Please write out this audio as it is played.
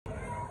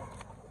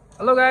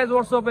Hello guys,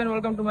 what's up and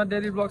welcome to my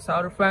daily vlogs.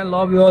 Our fan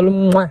love you all.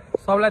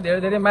 सबलाई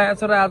धेरै धेरै माया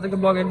छ र आजको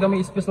ब्लग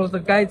एकदमै स्पेशल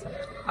छ गाइज।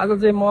 आज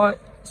चाहिँ म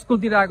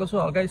स्कुलतिर आएको छु,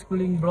 हल्का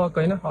स्कुलिङ ब्लग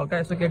हैन, हल्का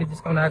यसो केटी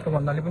जिस्काउन आएको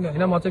भन्नाले पनि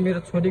हैन। म चाहिँ मेरो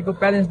छोरीको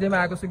प्यारेन्ट्स डेमा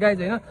आएको छु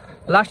गाइज हैन।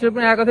 लास्ट इयर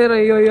पनि आएको थिए र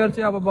यो इयर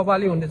चाहिँ अब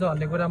बबाली हुँदैछ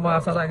भन्ने कुरा म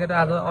आशा राखेर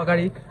आज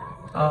अगाडि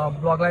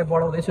ब्लगलाई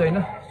बढाउँदै छु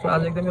हैन। सो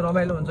आज एकदमै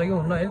रमाइलो हुन्छ कि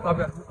हुन्न है,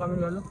 तपाईहरु कमेन्ट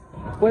गर्नु।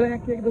 पहिला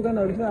यहाँ केक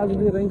दोकानहरु छ, आज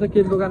चाहिँ रहन्छ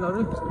केक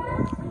दोकानहरु।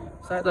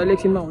 सायद अहिले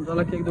एकछिनमा हुन्छ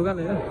होला केक दोकान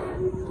हैन।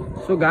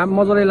 सो घाम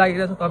मजाले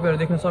लागिरहेछ, तपाईहरु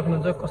देख्न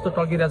सक्नुहुन्छ कस्तो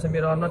टल्किरहेछ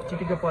मेरो अनुहार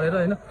चिटिक्क परेर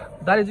हैन।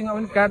 दार्जिलिङमा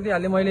पनि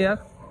काट्दिहाले मैले यार,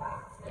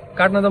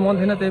 काट्न त मन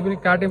थिएन त्यही पनि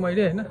काटे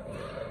मैले हैन।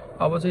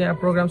 अब चाहिँ यहाँ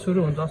प्रोग्राम सुरु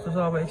हुन्छ जस्तो छ,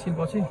 अब एकछिन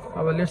पछि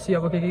अब लेट्स सी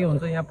अब के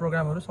हुन्छ यहाँ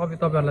प्रोग्रामहरु सबै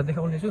तपाईहरुलाई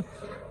देखाउने छु।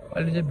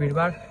 अहिले चाहिँ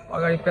भिडभाड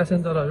अगाडि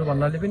प्यासेन्जरहरु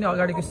भन्नाले पनि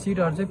अगाडिको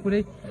सिटहरु चाहिँ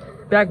पुरै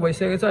प्याक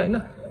भइसकेको छ हैन।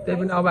 त्यही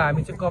पनि अब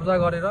हामी चाहिँ कब्जा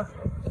गरेर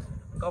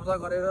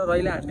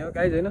रहिले हान्ने हो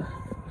गाइज हैन।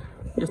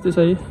 यस्तै छ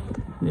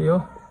यही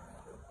हो।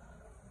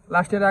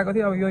 लास्ट इयर आएको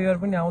थियो, अब यो इयर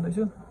पनि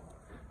आउँदैछु।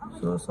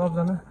 सो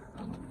सबजना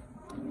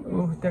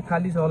त्यहाँ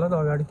खाली छ होला त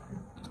अगाडि,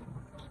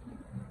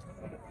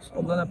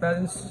 सबजना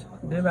प्यारेन्ट्स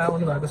डेमा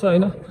आउनु भएको छ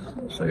हैन।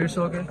 So it's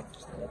okay.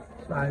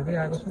 हामी पनि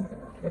आएको छौँ।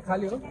 यो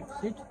खाली हो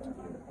सिट,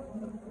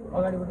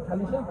 अगाडिबाट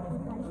खाली छ,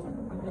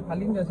 यो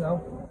खाली नै छ।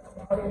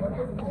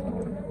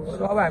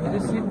 सो अब हामी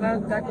चाहिँ सिटमा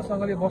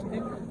ट्याक्कसँगले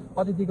बस्थ्यौँ,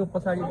 अतिथिको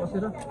पछाडि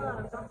बसेर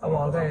अब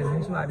हल्का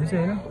हेर्दैछौँ हामी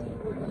चाहिँ हैन।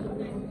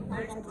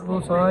 यस्तो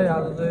छ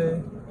आज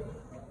चाहिँ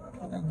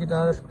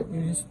गिटार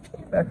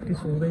प्र्याक्टिस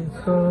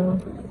हुँदैछ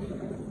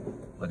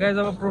गाइज।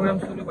 अब प्रोग्राम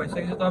सुरु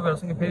भइसकेपछि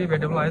तपाईँहरूसँग फेरि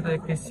भेटौँ है त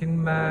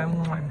एकैछिनमा।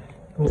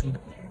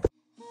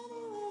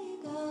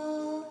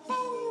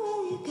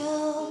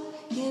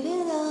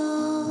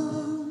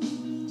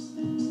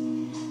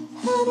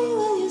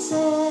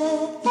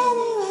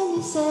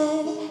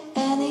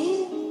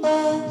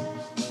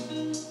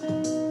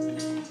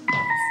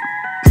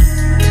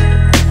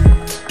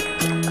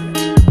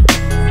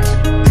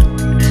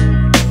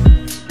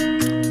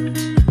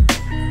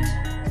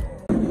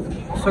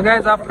 So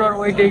guys after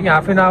waiting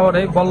half an hour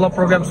है बल्ल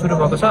प्रोग्राम सुरु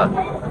भएको छ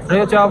र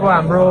यो चाहिँ अब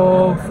हाम्रो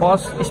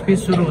फर्स्ट स्पिच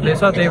सुरु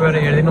हुँदैछ, त्यही भएर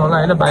हेरिदिनु होला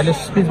हैन। भाइले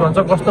स्पिच भन्छ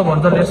कस्तो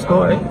भन्छ लेट्सको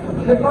है।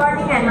 Good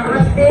morning and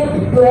namaste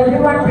to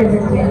everyone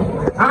present here.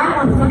 I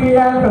am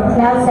Munira from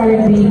class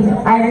 7B.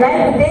 I would like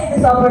to take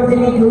this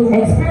opportunity to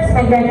express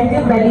my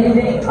gratitude by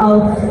delivering a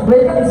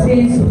welcome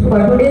speech for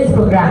today's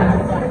program.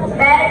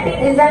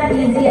 Parenting isn't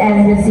easy as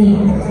we see.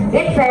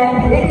 In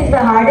fact, it is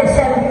the hardest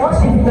and most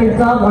difficult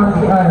job on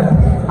the earth.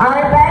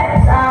 Our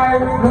parents are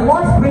the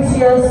most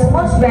precious,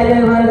 most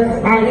valuable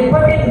and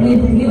important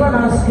gift given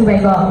us to by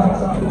God.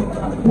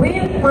 We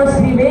must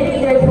be very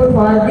grateful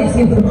for this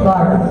gift of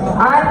God.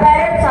 Our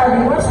parents are the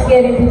most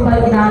caring people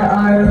in our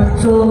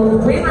earth, so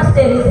we must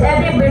cherish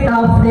every bit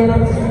of them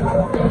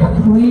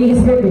we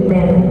spend with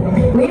them.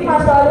 We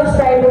must always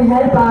try to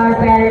help our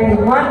parents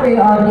in one way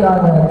or the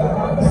other.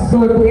 So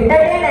to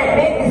entertain and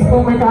make this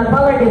moment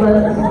unforgettable,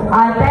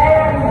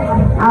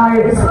 our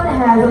school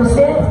has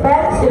hosted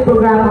Parents Day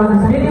program on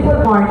this beautiful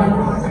morning.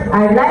 I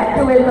would like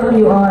to welcome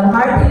you all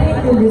heartily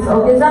to this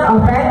occasion of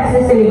Parents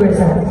Day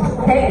celebration.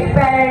 Thank you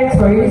parents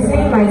for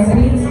listening my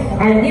speech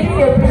and giving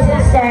your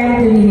precious time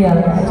to be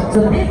here. So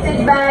please sit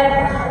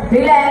back,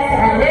 relax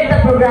and let the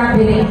program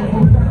begin.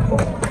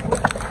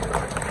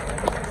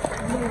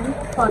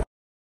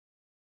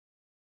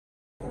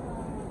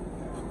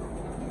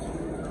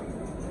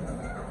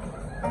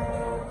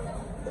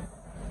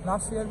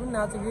 Last year पनि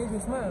नाचेको यही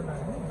त्यसमा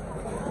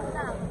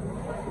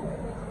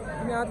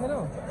तिमी आएको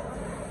थिएनौ?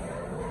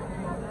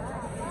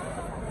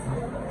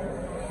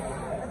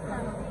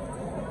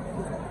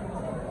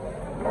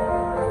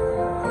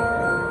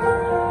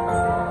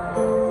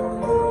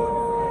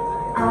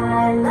 I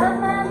love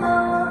my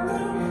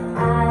mommy,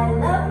 I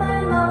love my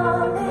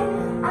mommy,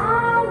 I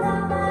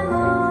love my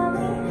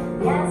mommy,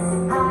 yes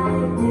I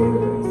do.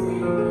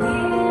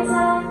 Here's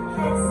a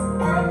kiss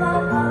and a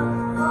hug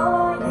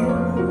for you.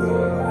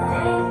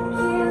 Thank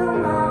you,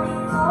 mommy,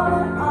 for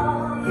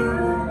all you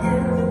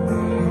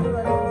do.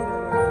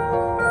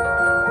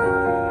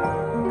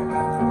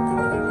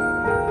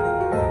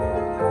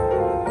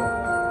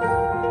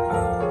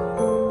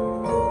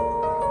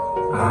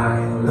 I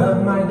love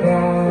my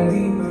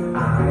daddy,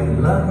 I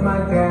love my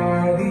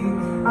daddy,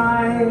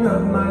 I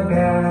love my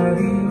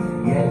daddy,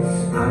 yes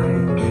I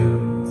do.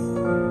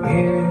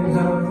 Here's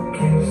a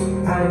kiss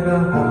and a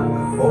hug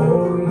for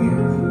you.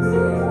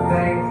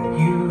 Thank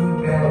you,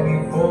 daddy,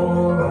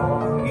 for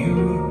all you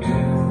do.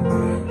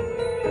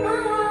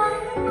 Hello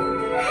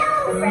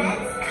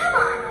friends, come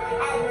on,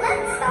 and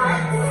let's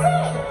start to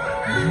sing.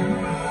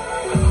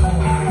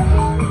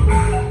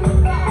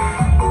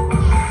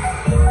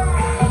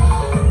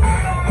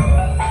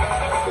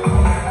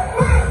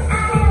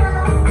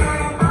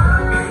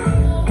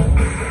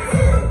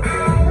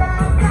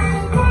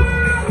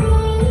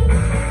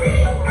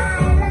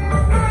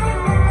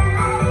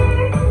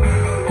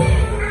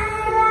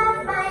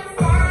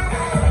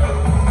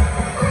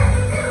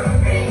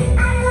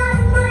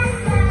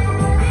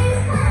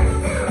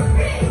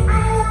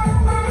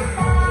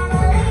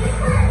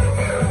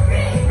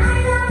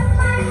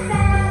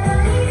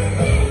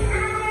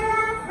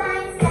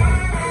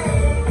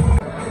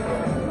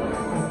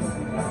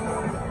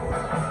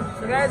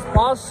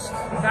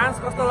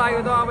 कस्तो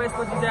लाग्यो त अब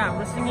यसपछि चाहिँ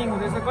हाम्रो singing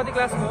हुँदैछ कति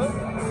क्लासको हो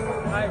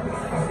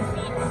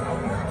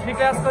 3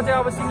 क्लासको चाहिँ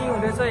अब सिङ्गिङ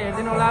हुँदैछ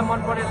हेरिदिनु होला मन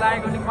पऱ्यो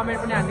लागेको भने कमेन्ट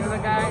पनि हालिदिनु होला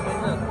गाइस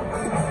हुन्छ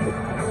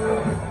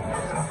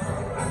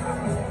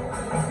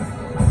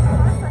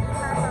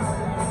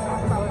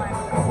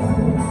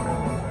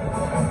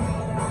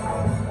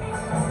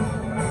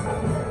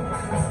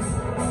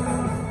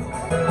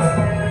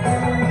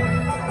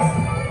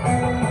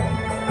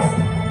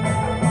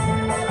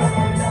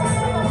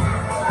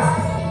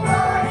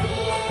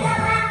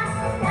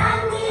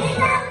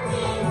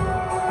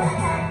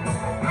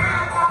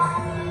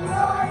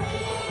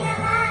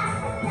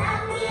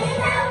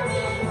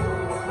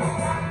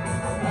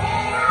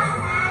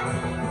Yeah.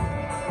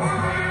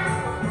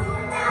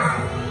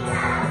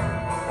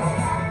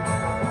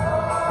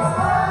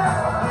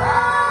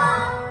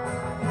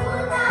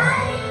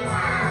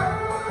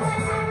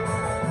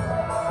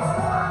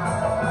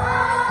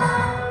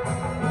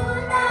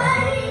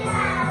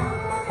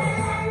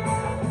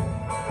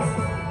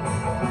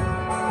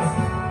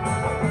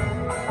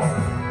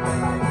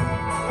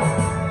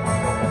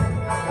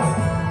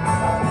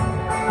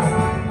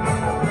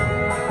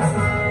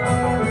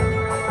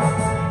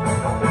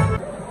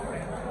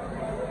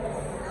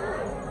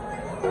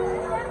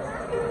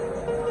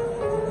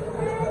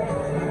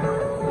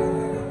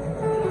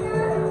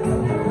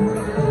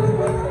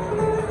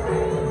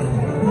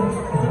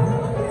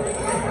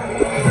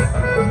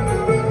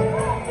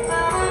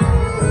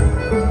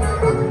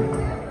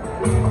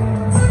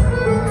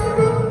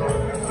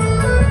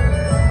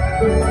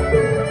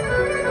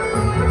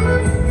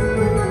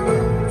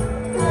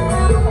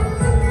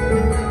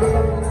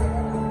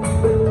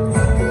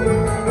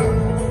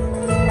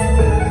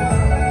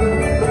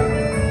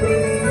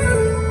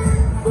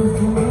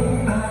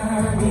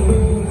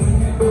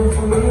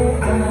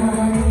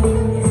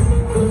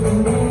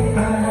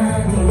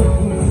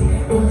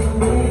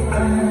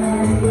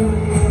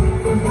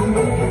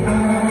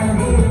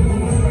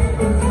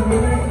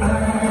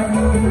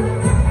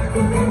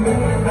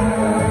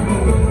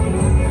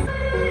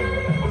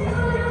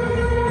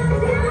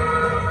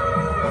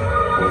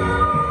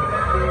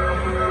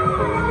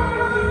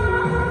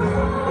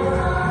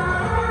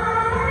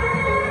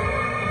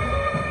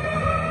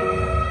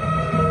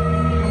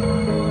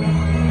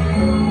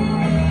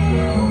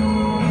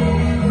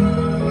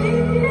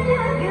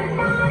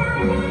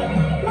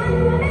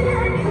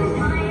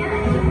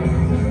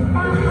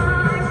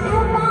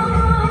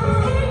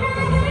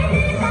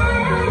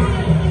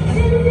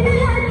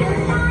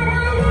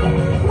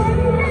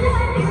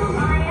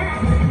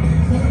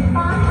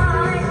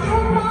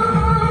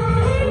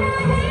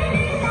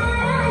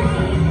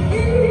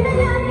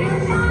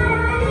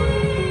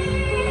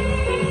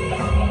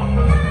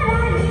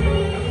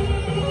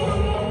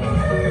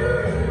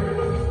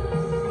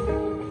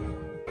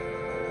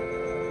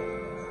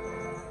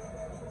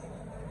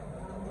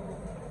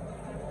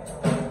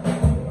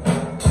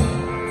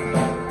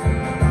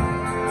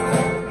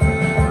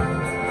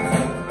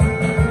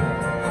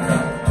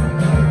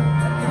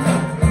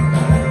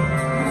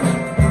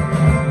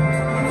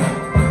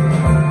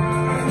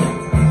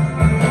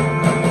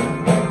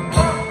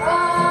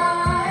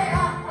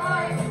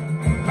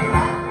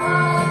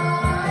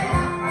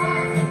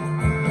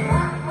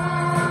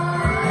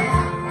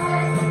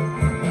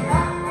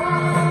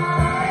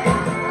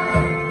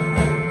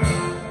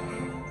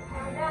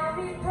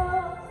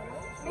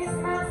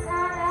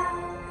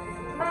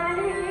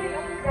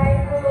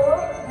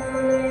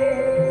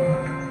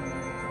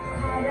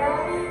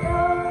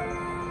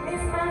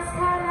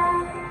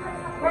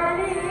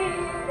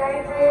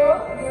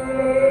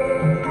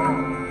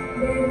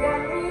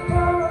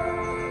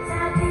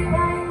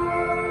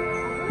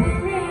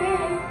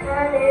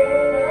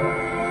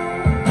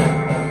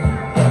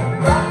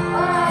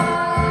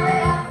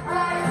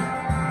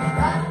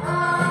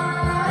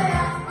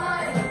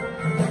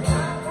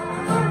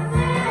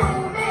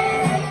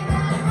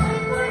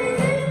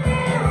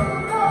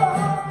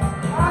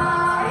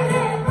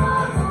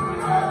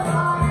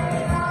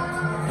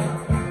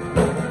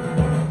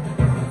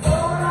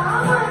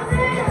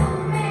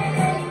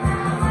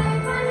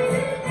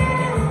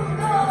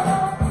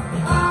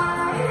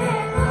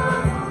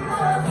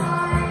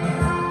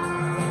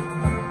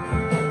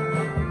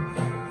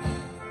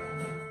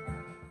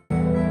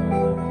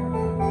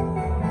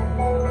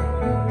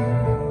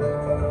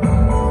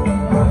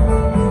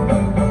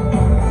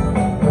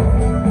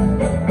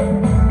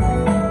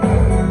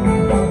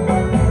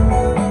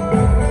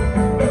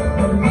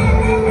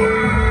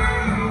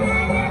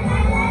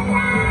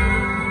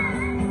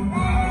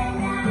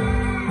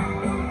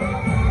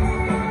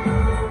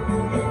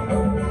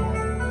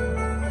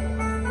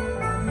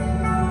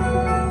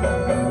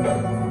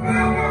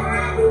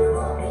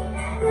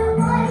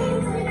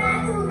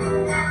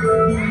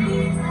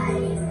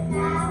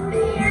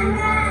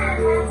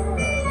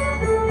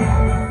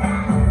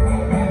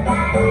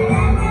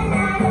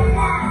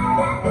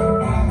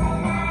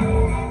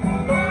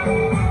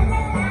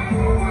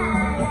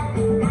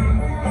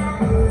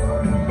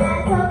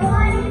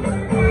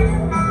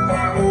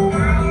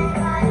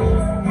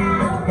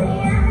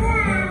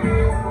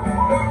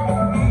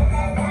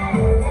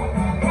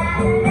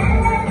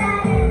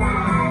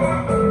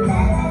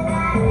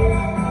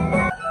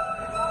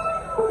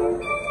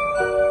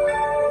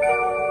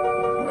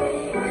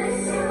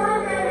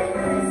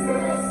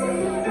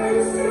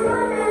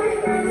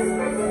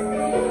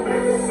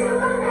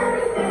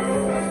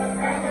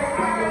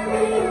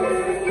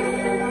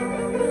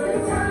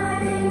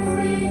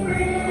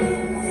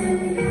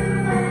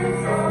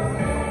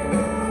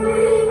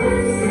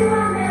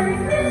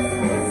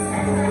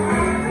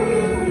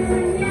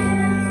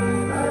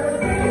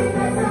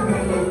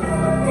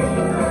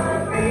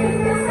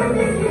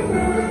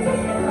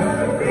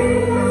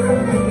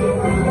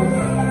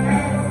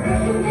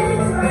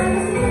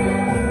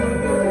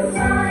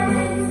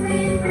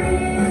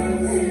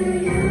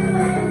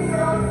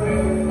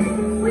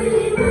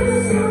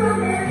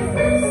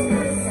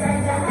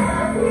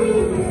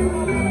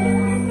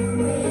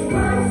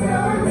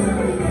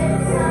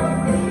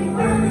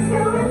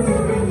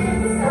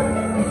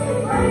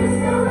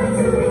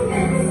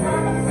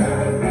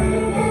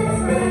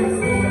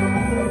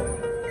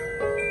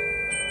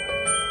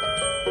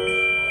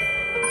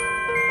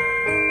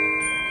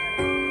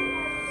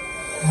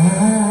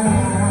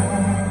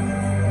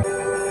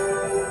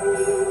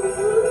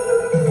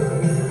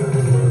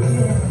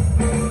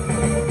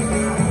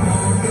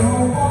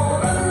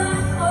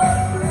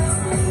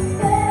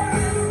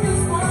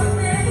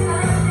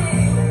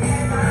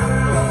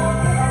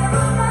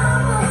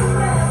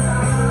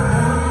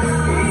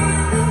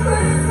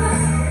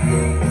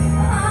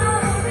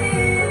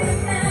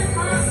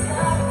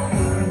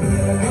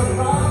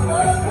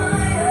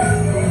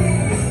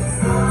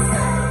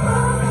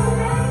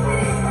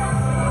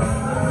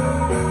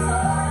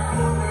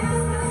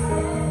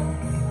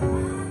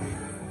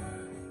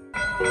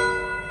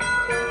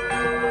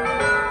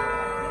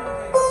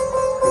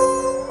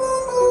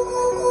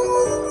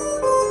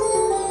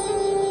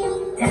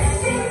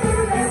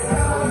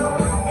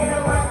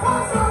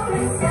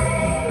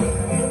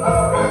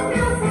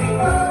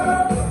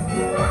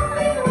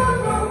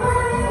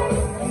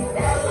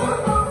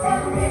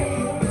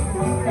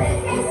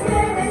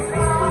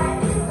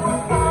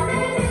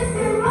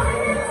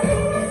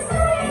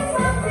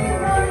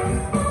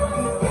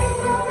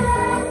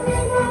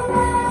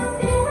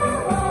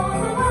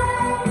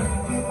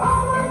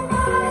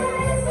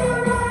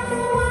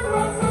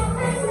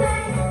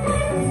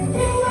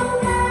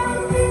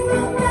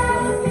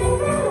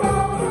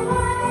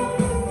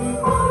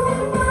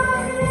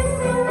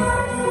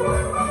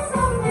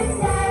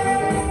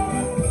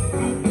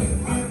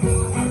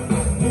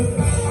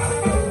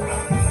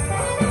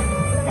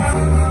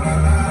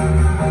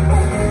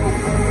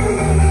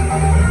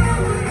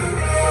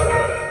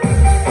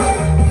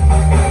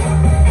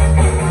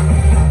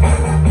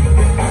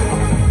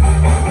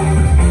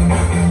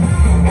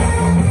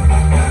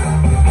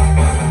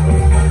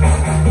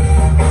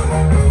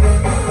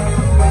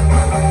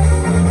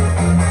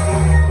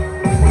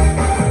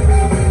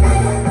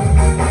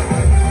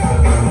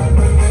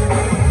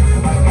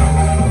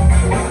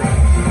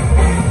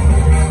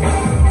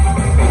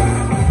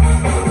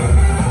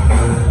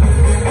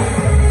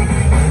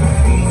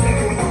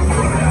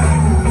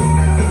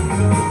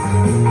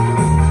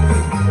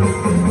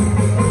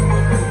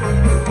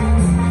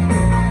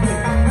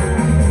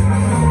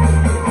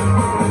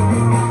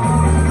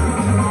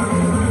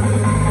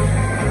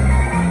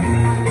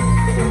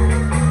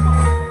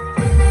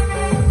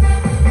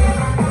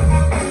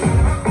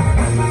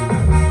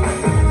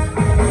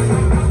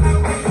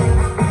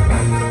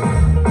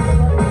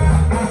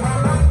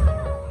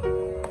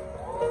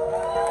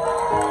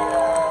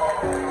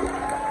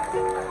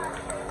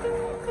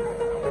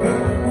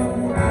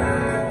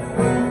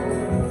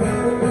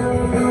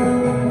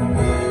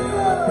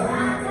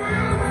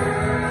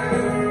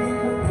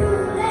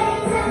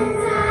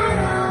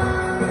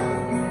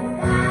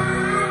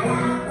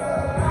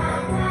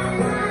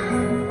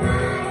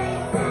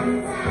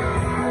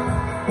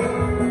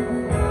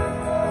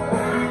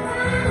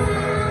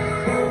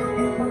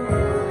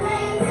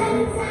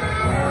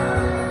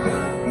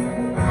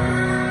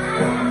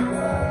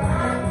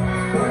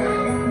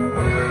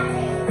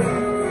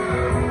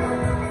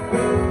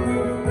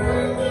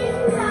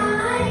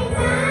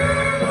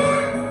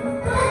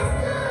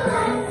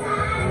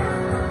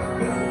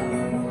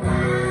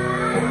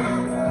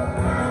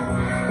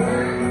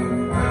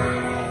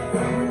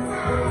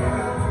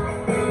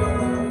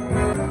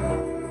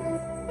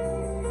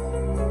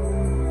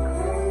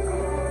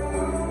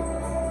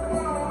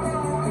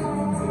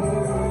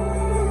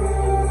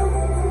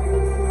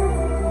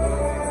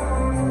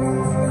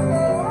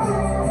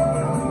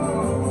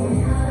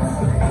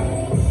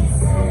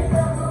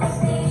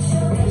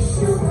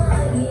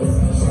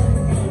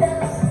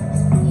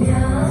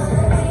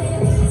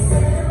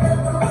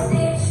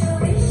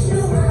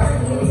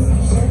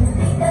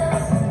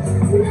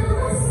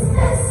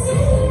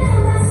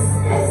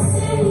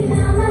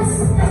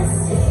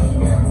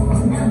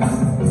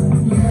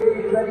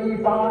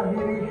 पाहि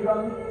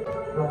विश्वं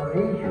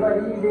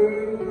त्वमीश्वरी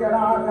देवी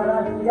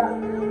चराचरस्य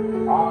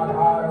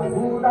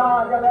आधारभूता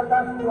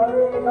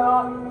जगतस्त्वमेका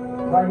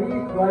वही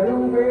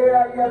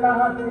स्वरूपेण यतः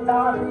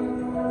स्थितासि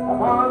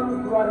तमां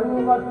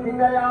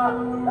स्वरूपस्थितया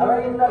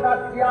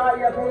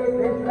तवैतदध्यायते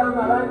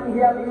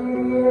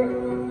कृष्णमलङ्घ्यवीर्ये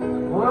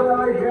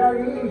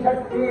मानवशरी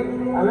शक्ति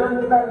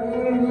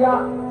अनन्तवीर्य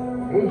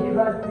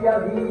विश्वस्य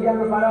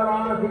बीजं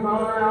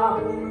परमाधिमाया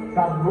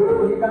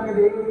सम्मोहितं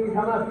देवी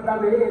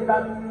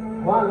समस्तमेतत्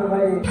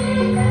वै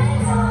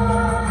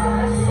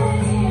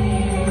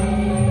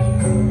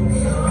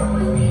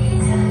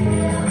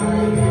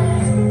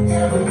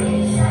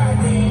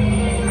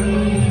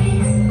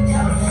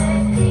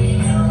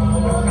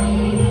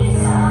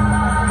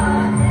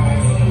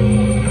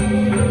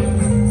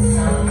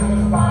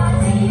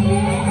Bye.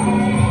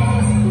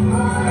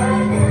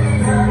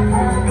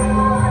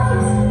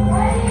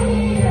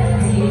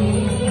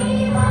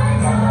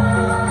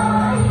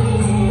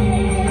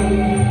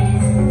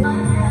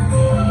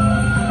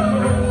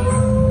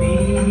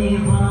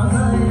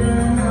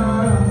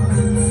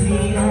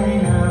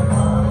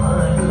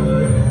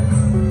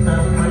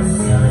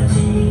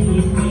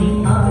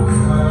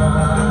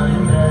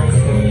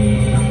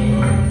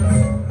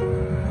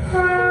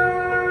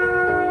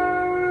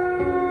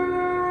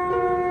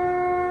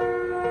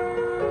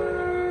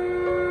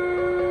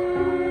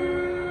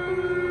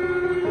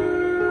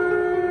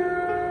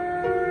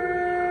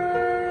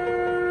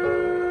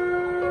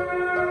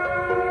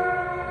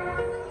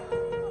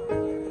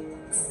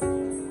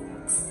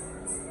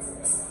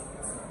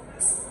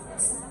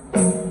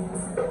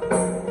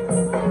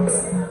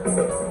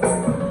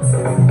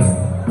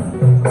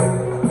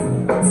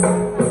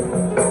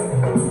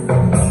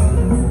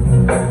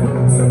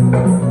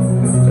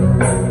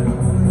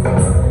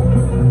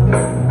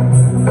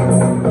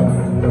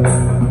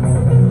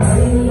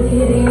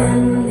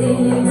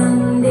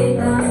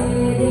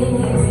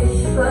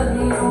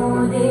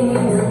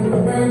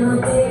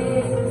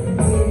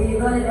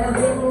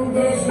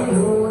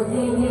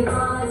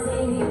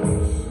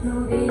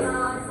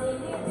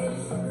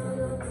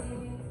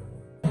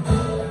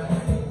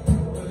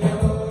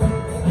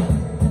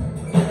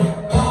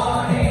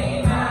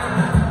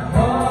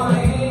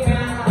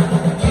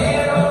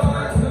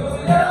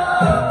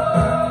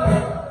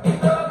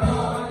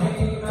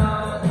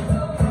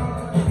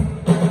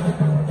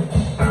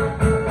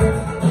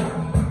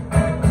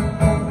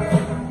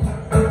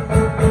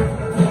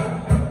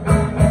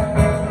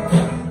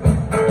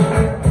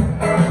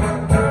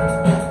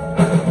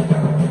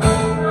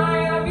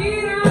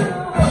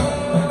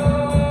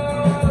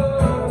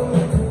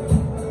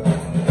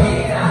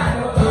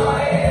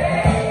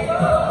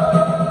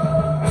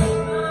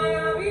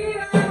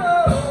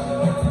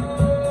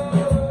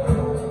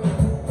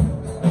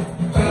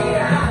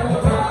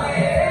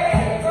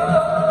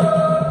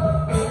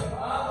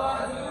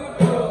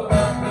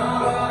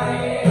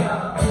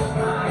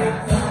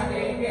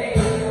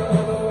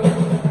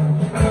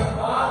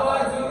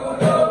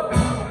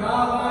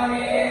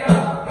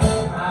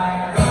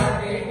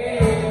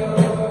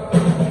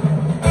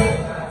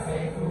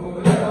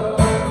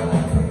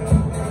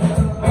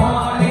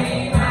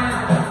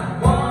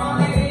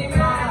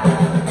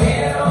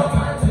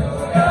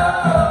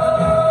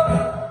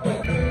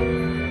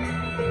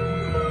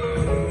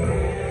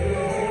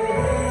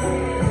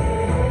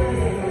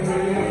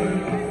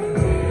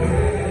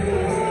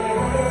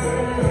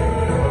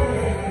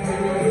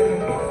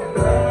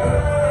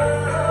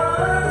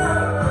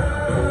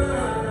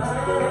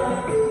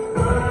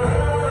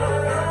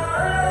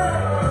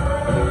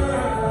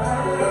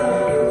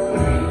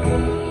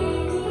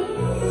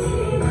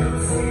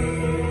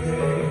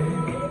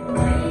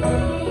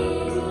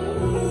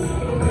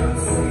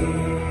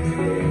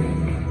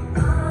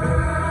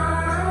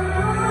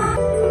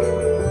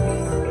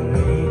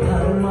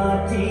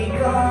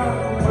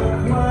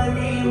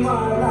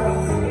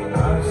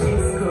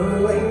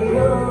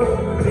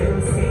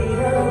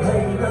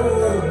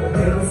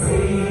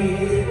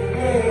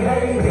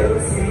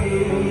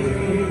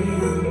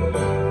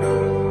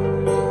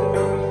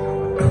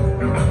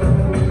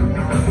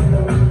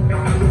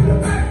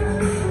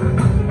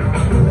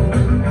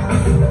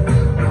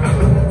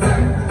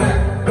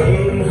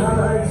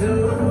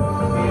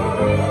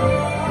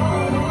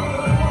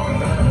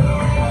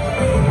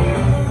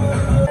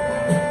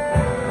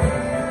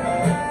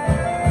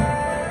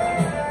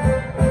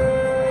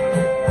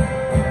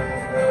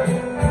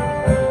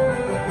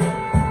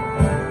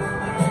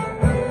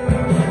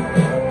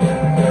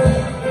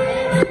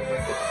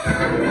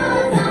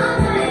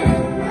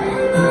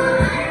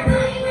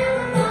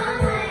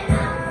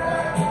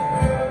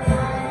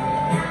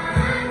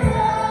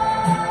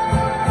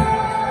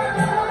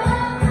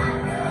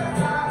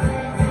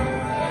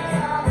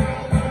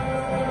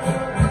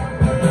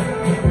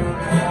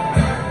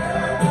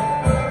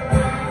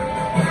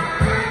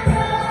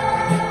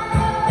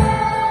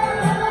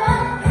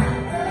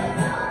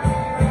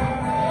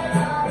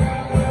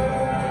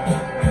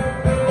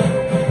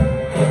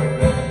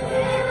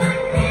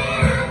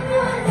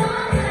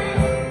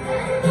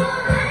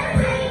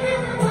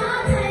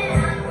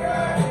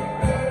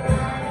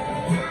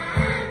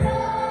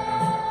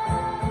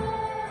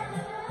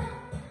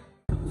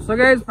 सो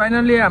गाइज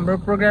फाइनली हाम्रो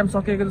प्रोग्राम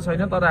सकेको त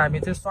छैन तर हामी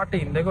चाहिँ सर्टै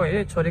हिँडेको है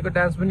छोरीको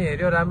डान्स पनि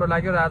हेऱ्यो राम्रो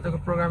लाग्यो र आजको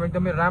प्रोग्राम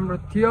एकदमै राम्रो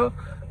थियो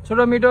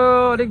छोटो मिठो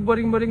अलिक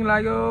बोरिङ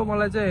लाग्यो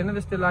मलाई चाहिँ होइन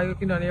त्यस्तै लाग्यो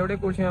किनभने एउटै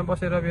कुर्सीमा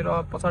बसेर मेरो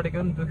पछाडिको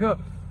पनि दुख्यो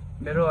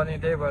मेरो अनि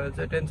त्यही भएर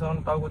चाहिँ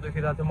टेन्सन टाउको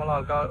दुखिरहेको थियो मलाई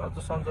हल्का अझ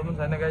सन्चो पनि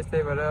छैन गाइज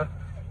त्यही भएर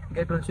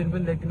गेट सिन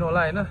पनि लेखिदिनु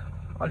होला होइन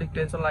अलिक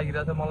टेन्सन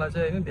लागिरहेको छ मलाई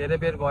चाहिँ होइन धेरै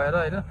बेर भएर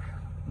होइन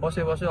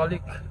बसे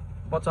अलिक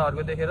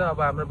बच्चाहरूको देखेर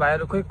अब हाम्रो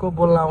भाइहरू खोइ को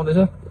बोल्न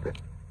आउँदैछ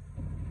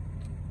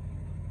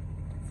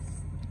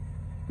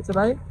के छ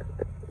भाइ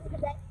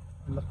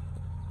ल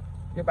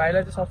यो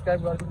भाइलाई चाहिँ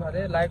सब्सक्राइब गरिदिनु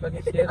अरे लाइक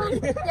अनि सेयर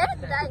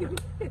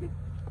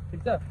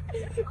ठिक छ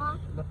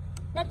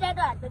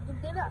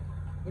ल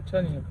उठ्छ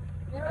नि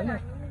होइन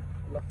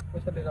ल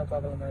पैसा लिएर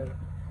तपाईँलाई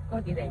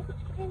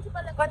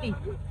कति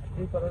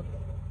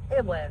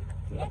ए भयो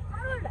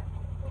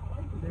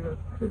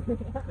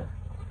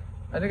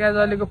अनि गाइज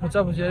अहिलेको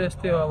फुच्चाफुच्चीहरू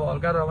यस्तै हो अब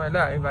हल्का रमाइलो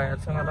हामी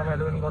भाइहरूसँग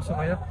रमाइलो पनि गर्छौँ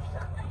होइन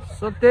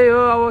सो त्यही हो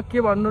अब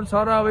के भन्नु छ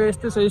र अब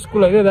यस्तै छ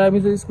स्कुल होइन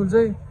हामी चाहिँ स्कुल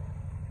चाहिँ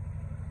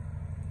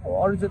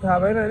अरू चाहिँ थाहा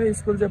भएन होइन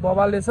स्कुल चाहिँ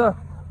बबालले छ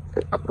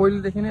अब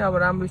पहिलेदेखि नै अब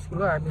राम्रो स्कुल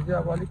हो हामी चाहिँ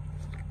अब अलिक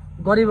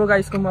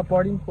गरिबका स्कुलमा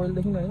पढ्यौँ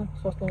पहिलेदेखि होइन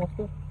सस्तो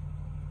मस्तो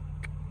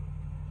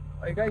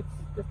है गाइस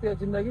त्यस्तै हो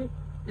जिन्दगी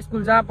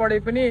स्कुल जहाँ पढे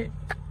पनि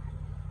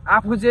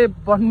आफू चाहिँ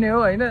बन्ने हो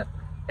होइन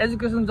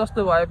एजुकेसन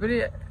जस्तो भए पनि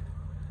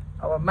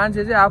अब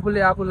मान्छे चाहिँ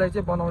आफूलाई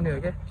चाहिँ बनाउने हो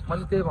क्या म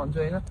चाहिँ त्यही भन्छु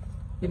होइन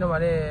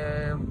किनभने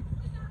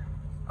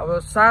अब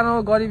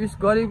सानो गरिब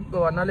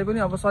भन्नाले पनि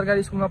अब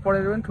सरकारी स्कुलमा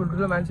पढेर पनि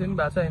ठुल्ठुलो मान्छे पनि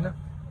भएको छ होइन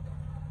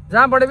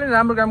जहाँ पढे पनि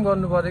राम्रो काम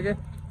गर्नु पऱ्यो क्या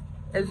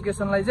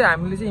एजुकेसनलाई चाहिँ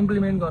हामीले चाहिँ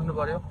इम्प्लिमेन्ट गर्नु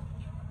पऱ्यो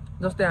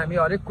जस्तै हामी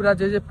हरेक कुरा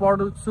जे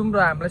पढ्छौँ र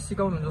हामीलाई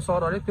सिकाउनुहुन्छ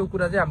सरहरूले त्यो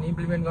कुरा चाहिँ हामीले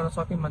इम्प्लिमेन्ट गर्न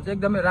सक्यौँ भने चाहिँ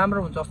एकदमै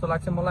राम्रो हुन्छ जस्तो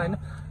लाग्छ मलाई होइन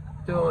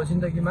त्यो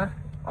जिन्दगीमा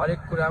हरेक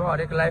कुरामा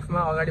हरेक लाइफमा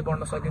अगाडि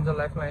बढ्न सकिन्छ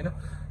लाइफमा होइन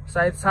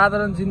सायद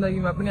साधारण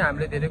जिन्दगीमा पनि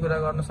हामीले धेरै कुरा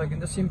गर्न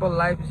सकिन्छ सिम्पल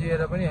लाइफ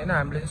जिएर पनि होइन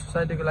हामीले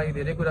सोसाइटीको लागि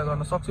धेरै कुरा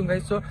गर्न सक्छौँ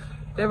गाइस सो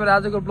त्यही भएर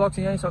आजको ब्लग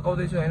चाहिँ यहीँ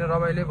सघाउँदैछु होइन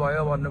रमाइलो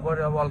भयो भन्नु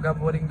पऱ्यो अब हल्का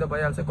बोरिङ त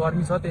भइहाल्छ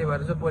गर्मी छ त्यही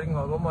भएर चाहिँ बोरिङ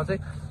भएको म चाहिँ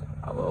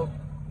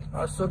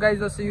अब so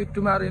guys C you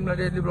tomorrow in my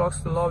daily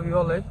blogs love you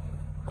all है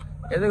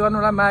हेर्दै गर्नु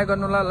होला माया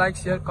गर्नु होला लाइक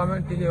सेयर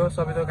कमेन्ट के हो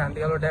सबै थोक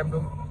हान्दिहाल्नु ड्याम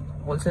डुम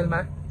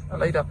होलसेलमा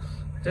ल है त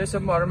जय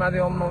शम्भु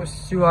हरमादेव ओम नमः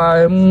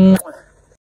शिवाय